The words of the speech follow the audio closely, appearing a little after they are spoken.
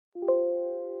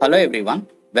Hello everyone,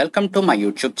 welcome to my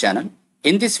YouTube channel.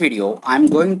 In this video, I am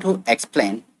going to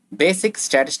explain basic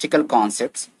statistical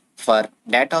concepts for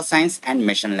data science and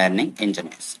machine learning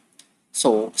engineers.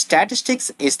 So,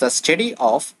 statistics is the study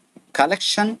of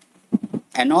collection,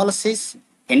 analysis,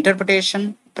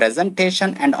 interpretation,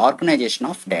 presentation and organization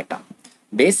of data.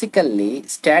 Basically,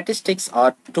 statistics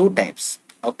are two types.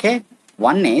 Okay,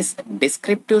 one is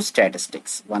descriptive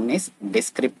statistics.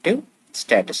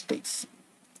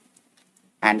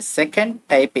 And second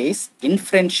type is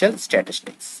inferential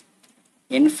statistics.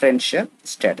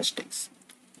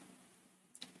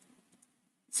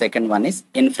 Second one is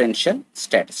inferential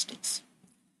statistics.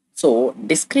 So,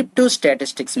 descriptive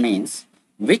statistics means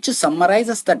which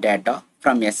summarizes the data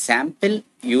from a sample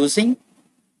using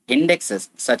indexes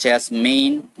such as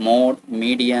mean, mode,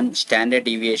 median, standard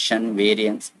deviation,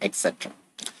 variance, etc.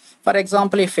 For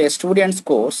example, if a student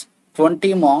scores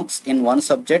 20 marks in one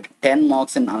subject, 10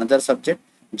 marks in another subject,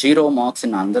 0 marks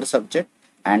in another subject,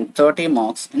 and 30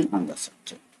 marks in another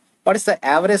subject. What is the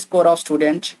average score of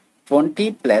student?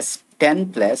 20 plus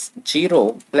 10 plus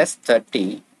 0 plus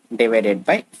 30 divided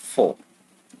by 4.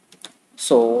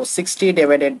 So 60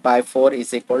 divided by 4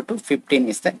 is equal to 15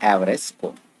 is the average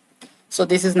score. So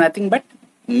this is nothing but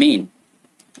mean.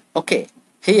 Okay,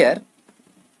 here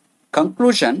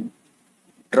conclusion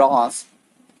draws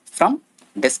from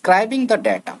describing the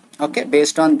data. Okay,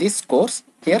 based on this scores,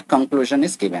 here conclusion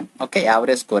is given. Okay,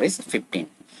 average score is 15.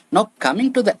 Now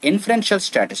coming to the inferential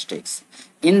statistics.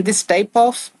 In this type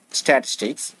of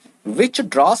statistics, which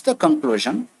draws the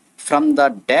conclusion from the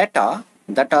data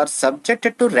that are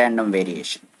subjected to random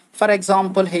variation. For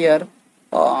example, here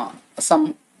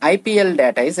some IPL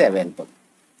data is available.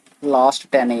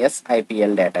 Last 10 years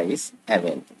IPL data is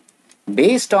available.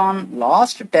 Based on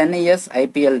last 10 years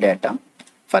IPL data,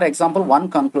 for example, one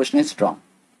conclusion is drawn.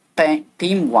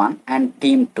 Team 1 and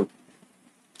Team 2.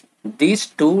 These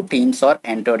two teams are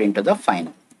entered into the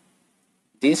final.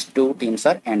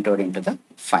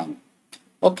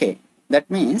 Okay, that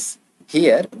means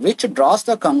here which draws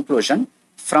the conclusion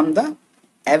from the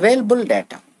available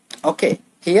data. Okay,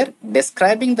 here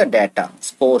describing the data,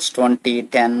 scores 20,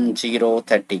 10, 0,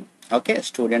 30. Okay,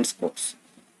 student scores.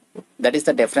 That is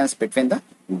the difference between the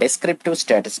descriptive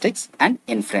statistics and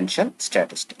inferential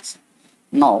statistics.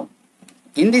 Now,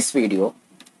 in this video,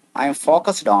 I am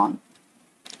focused on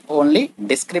only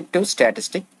descriptive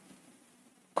statistic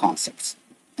concepts.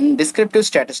 In descriptive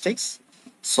statistics,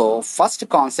 so first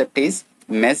concept is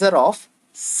measure of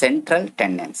central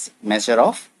tendency.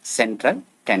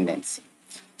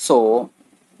 So,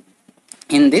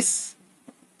 in this,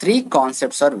 three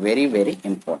concepts are very, very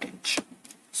important.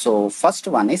 So, first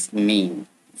one is mean.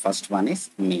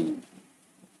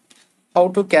 How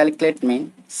to calculate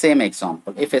mean? Same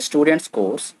example. If a student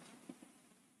scores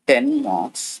 10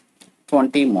 marks,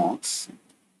 20 marks,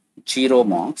 0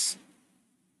 marks,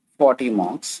 40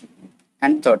 marks,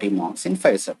 and 30 marks in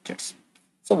 5 subjects.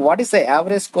 So, what is the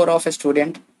average score of a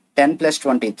student? 10 plus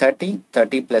 20, 30,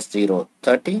 30 plus 0,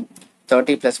 30,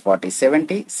 30 plus 40,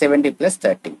 70, 70 plus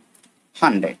 30,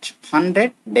 100.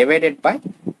 100 divided by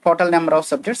total number of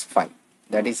subjects 5.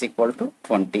 That is equal to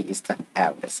 20 is the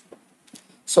average.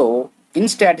 So, in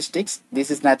statistics,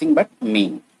 this is nothing but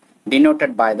mean,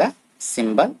 denoted by the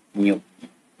symbol mu.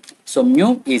 So,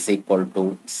 mu is equal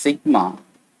to sigma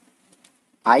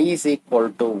I is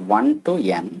equal to 1 to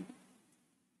n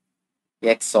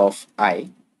x of I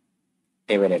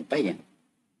divided by n.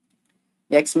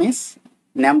 X means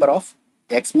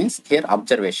here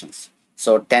observations.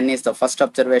 So 10 is the first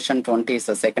observation, 20 is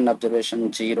the second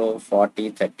observation, 0, 40,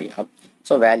 30.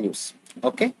 So values.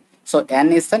 Okay. So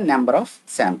n is the number of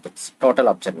samples, total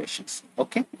observations.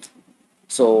 Okay.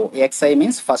 So xi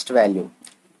means first value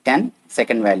 10,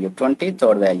 second value 20,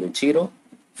 third value 0,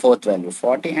 fourth value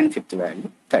 40 and fifth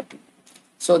value 30.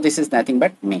 So this is nothing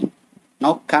but mean.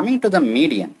 Now coming to the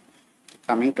median.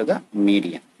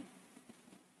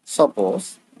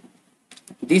 Suppose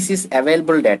this is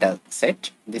available data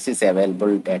set.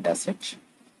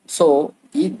 So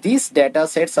these data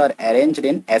sets are arranged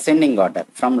in ascending order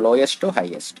from lowest to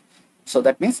highest. So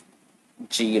that means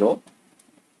 0,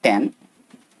 10,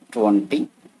 20,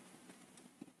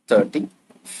 30,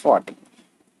 40.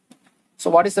 So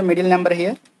what is the middle number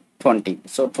here? 20.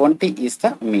 So 20 is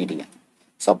the median.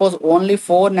 Suppose only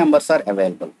 4 numbers are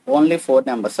available.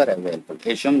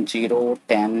 Assume 0,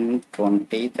 10,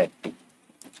 20, 30.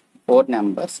 4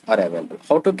 numbers are available.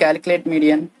 How to calculate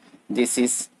median? This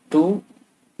is 2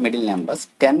 middle numbers.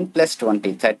 10 plus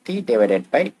 20, 30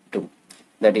 divided by 2.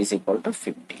 That is equal to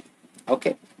 50.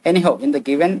 Okay. Anyhow, in the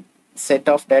given set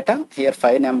of data, here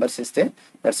 5 numbers is there.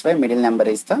 That's why middle number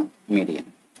is the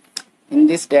median. in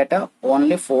this data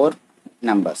only 4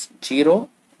 numbers 0,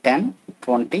 10,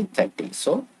 20, 30.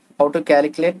 So how to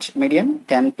calculate median?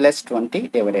 10 plus 20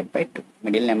 divided by 2,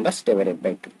 middle numbers divided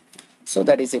by 2. So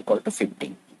that is equal to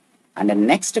 15. And the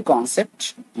next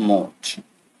concept, mode.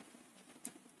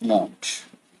 Mode.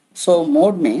 So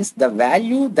mode means the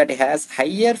value that has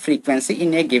higher frequency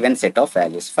in a given set of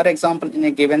values. For example, in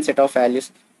a given set of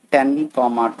values 10,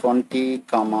 20,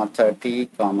 30,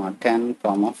 10,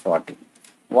 40.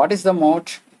 What is the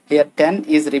mode? Here 10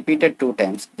 is repeated 2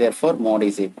 times. Therefore, mode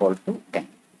is equal to 10.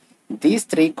 These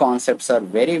three concepts are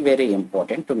very, very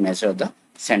important to measure the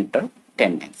central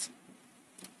tendency.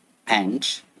 And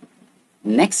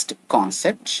next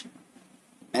concept,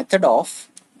 method of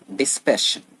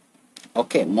dispersion.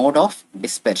 Okay, mode of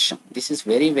dispersion. This is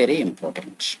very, very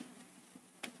important.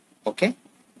 Okay.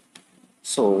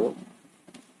 So,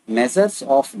 measures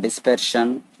of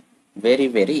dispersion, very,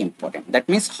 very important. That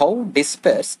means how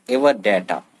disperse our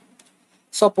data.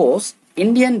 Suppose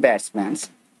Indian batsman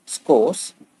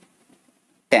scores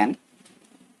 10,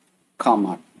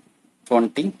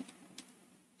 20,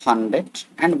 100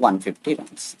 and 150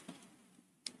 runs.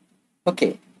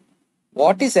 Okay,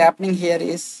 what is happening here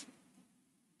is,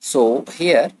 so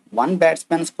here one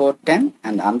batsman scored 10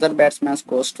 and another batsman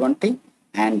scores 20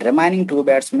 and remaining two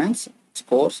batsmen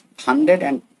scores 100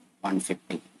 and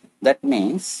 150. That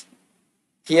means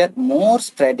here more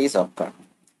spread is occurred.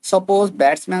 Suppose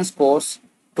batsman scores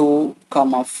 2,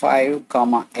 5,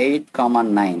 8,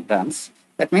 9 runs.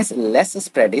 That means less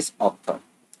spread is occurred.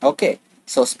 Okay,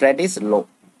 so spread is low.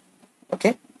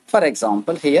 Okay, for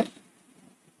example, here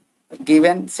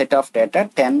given set of data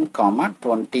 10,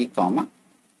 20,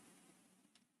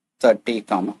 30,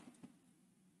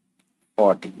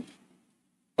 40.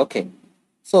 Okay,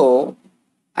 so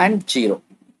and 0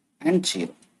 and 0.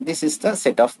 This is the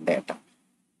set of data.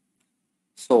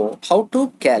 So how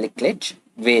to calculate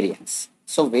variance?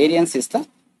 So variance is the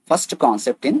first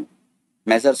concept in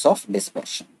measures of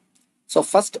dispersion. So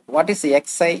first, what is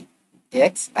xi?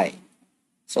 Xi.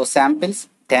 So samples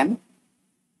 10,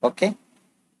 okay,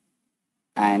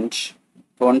 and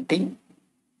 20,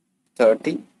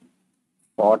 30,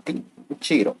 40,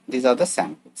 0. These are the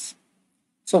samples.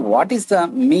 So what is the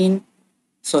mean?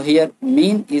 So here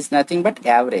mean is nothing but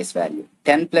average value.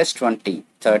 10 plus 20,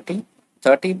 30,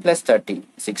 30 plus 30,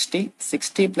 60,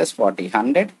 60 plus 40,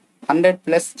 100, 100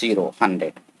 plus 0,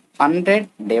 100. 100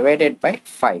 divided by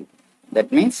 5.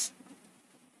 That means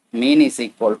mean is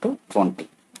equal to 20.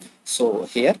 So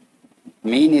here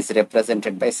mean is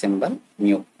represented by symbol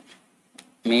mu.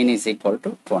 Mean is equal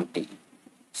to 20.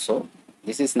 So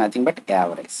this is nothing but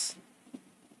average.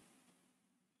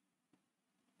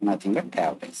 Nothing but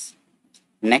average.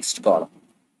 Next column,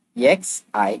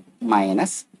 xi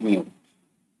minus mu.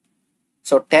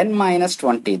 So 10 minus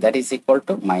 20, that is equal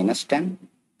to minus 10.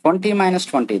 20 minus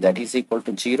 20, that is equal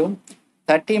to 0.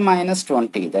 30 minus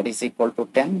 20, that is equal to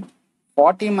 10.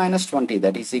 40 minus 20,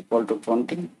 that is equal to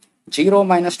 20. 0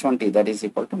 minus 20, that is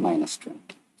equal to minus 20.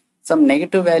 Some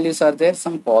negative values are there,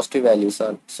 some positive values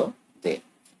are also there.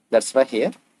 That's why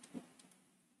here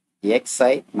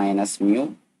xi minus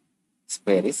mu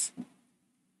square is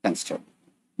considered.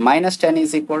 Minus 10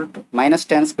 is equal to, minus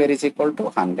 10 square is equal to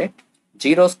 100.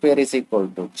 0 square is equal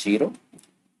to 0.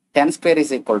 10 square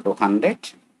is equal to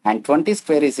 100. And 20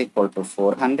 square is equal to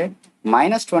 400.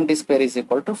 Minus 20 square is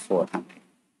equal to 400.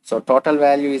 So total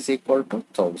value is equal to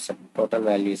 1000. Total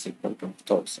value is equal to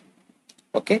 1000.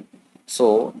 Okay.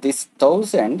 So this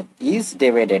 1000 is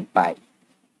divided by,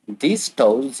 this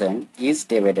 1000 is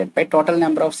divided by total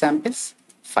number of samples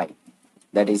 5.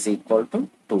 That is equal to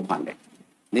 200.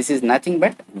 This is nothing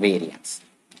but variance.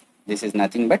 This is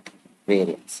nothing but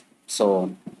variance.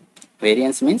 So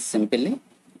variance means simply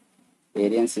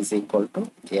variance is equal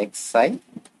to xi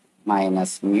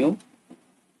minus mu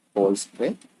whole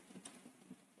square.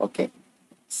 Okay.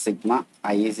 Sigma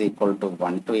I is equal to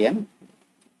 1 to n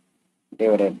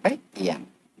divided by n.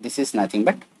 This is nothing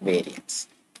but variance.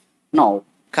 Now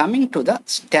coming to the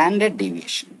standard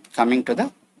deviation. Coming to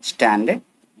the standard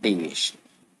deviation.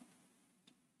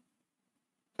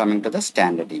 Coming to the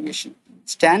standard deviation.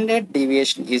 Standard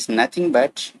deviation is nothing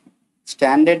but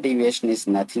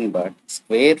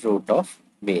square root of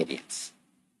variance.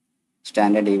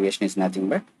 Standard deviation is nothing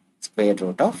but square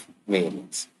root of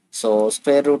variance. So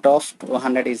square root of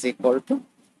 200 is equal to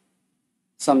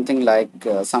something like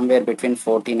somewhere between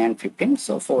 14 and 15.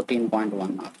 So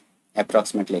 14.1 or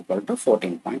approximately equal to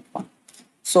 14.1.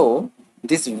 So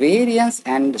this variance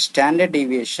and standard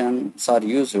deviations are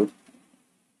used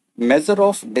measure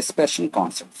of dispersion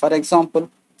concept. For example,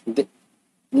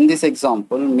 in this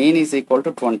example, mean is equal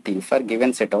to 20 for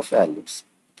given set of values.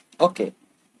 Okay.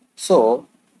 So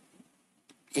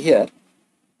here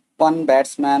one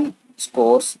batsman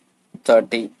scores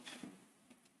 30.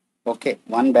 Okay,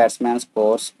 one batsman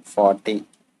scores 40.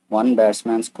 One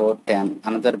batsman scores 10.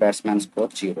 Another batsman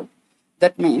scores 0.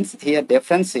 That means here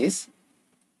difference is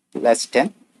plus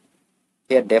 10.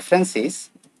 Here difference is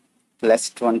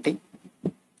plus 20,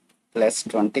 plus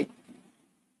 20,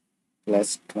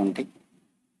 plus 20.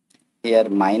 Here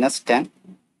minus 10,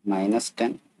 minus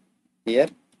 10. Here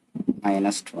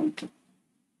minus 20.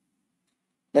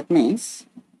 That means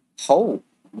how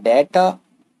data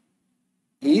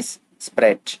is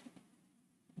spread.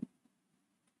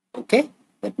 Okay,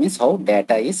 that means how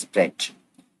data is spread.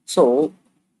 So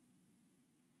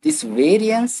this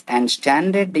variance and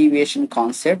standard deviation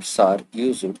concepts are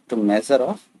used to measure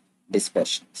of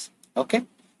dispersions. Okay,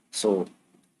 so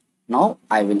now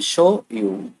I will show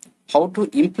you how to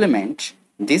implement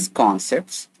these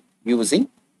concepts using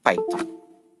Python.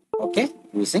 Okay,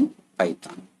 using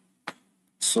Python.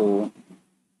 So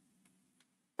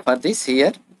for this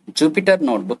here, Jupyter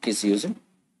notebook is used.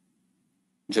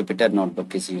 Jupyter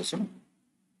notebook is used,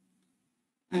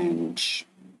 and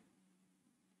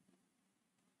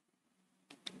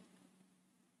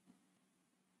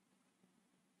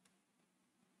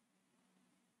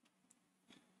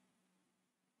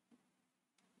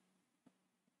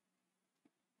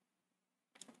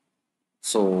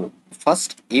so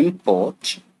first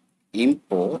import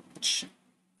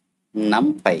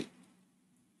numpy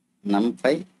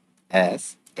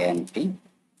as np,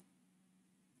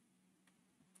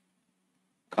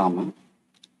 comma,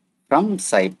 from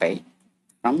scipy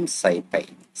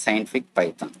scientific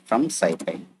python, from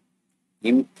scipy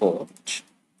import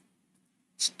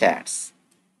stats,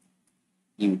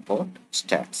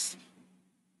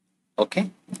 okay.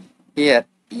 Here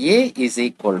a is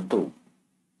equal to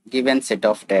given set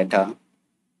of data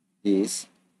is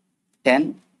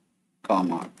 10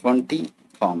 comma 20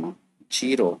 comma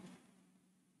 0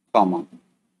 comma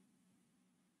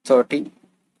 30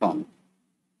 comma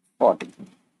 40.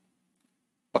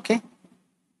 Okay,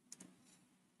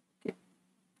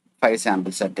 5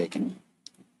 samples are taken.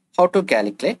 How to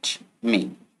calculate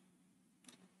mean?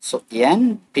 So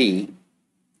np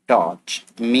dot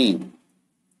mean,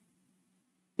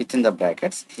 within the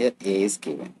brackets here a is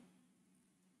given,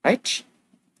 right?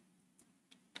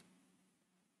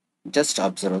 Just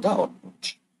observe the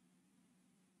output.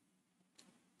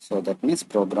 So that means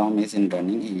program is in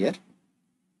running here.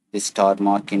 The star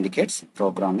mark indicates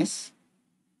program is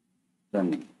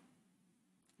running.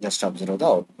 Just observe the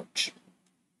output.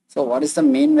 So what is the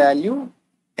mean value?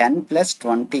 10 plus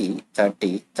 20,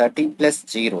 30, 30 plus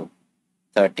 0,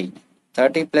 30,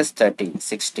 30 plus 30,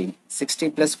 60, 60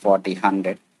 plus 40,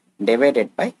 100,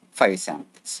 divided by 5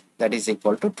 samples. That is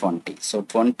equal to 20. So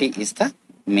 20 is the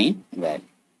mean value.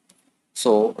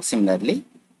 So similarly,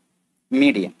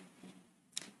 median,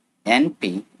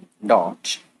 np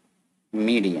dot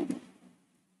median,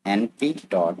 np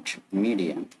dot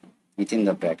median, within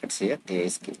the brackets here a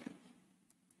is given.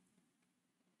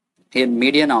 Here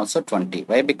median also 20.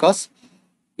 Why? Because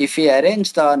if we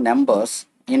arrange the numbers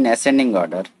in ascending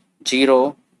order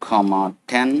 0 comma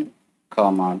 10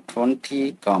 comma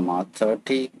 20 comma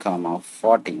 30 comma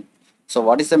 40, so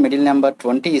what is the middle number?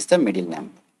 20 is the middle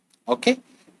number. Okay,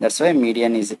 that's why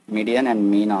median is median and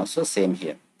mean also same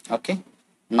here. Okay,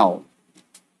 now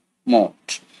mode.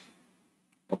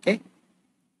 Okay,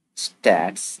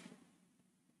 stats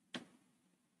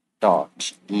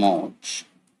dot mode,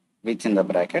 within the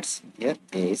brackets here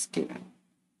a is given.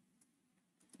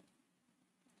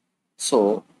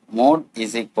 So mode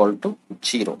is equal to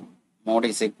 0. Mode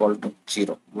is equal to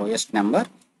 0. Lowest number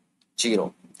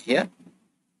 0. Here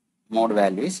mode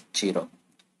value is 0.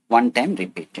 One time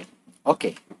repeated.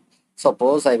 Okay.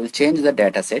 Suppose I will change the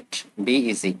data set. B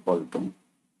is equal to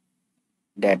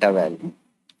data value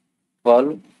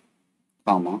 12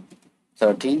 comma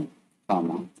 13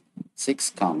 comma 6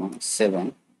 comma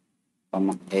 7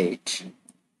 comma 8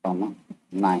 comma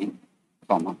 9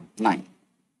 comma 9.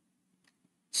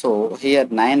 So here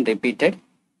 9 repeated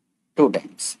 2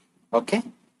 times. Okay,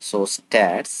 so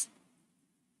stats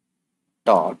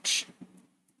dot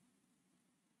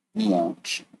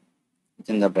mode,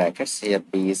 within the brackets here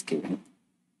b is given.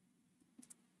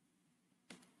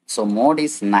 So mode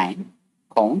is 9,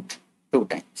 count 2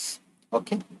 times.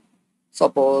 Okay,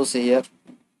 suppose here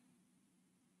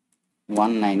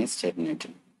 1 9 is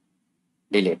terminated,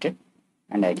 deleted,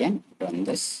 and again run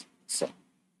this cell.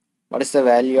 What is the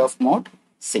value of mode?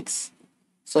 6.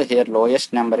 So here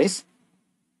lowest number is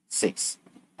 6.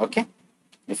 Okay,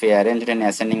 if we arrange it in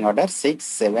ascending order 6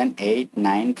 7 8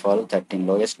 9 12 13,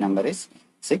 lowest number is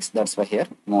 6. That's why here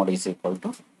mode is equal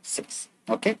to 6.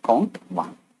 Okay, count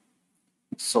 1.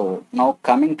 So now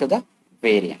coming to the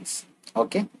variance.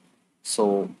 Okay,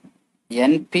 so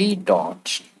np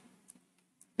dot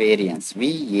variance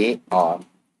var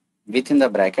within the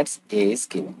brackets a is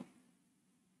given.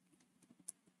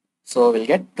 So we'll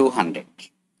get 200.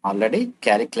 Already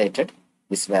calculated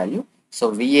this value.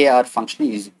 So VAR function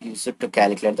is used to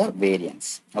calculate the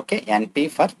variance. Okay,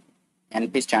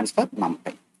 NP stands for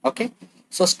numpy. Okay,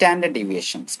 so standard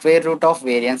deviation. Square root of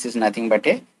variance is nothing but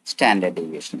a standard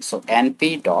deviation. So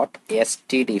NP dot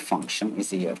std function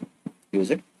is here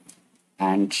used,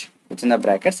 and within the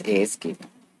brackets a is given.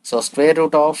 So square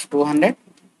root of 200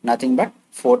 nothing but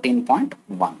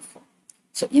 14.14.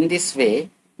 So in this way,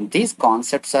 these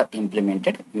concepts are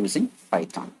implemented using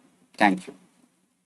Python. Thank you.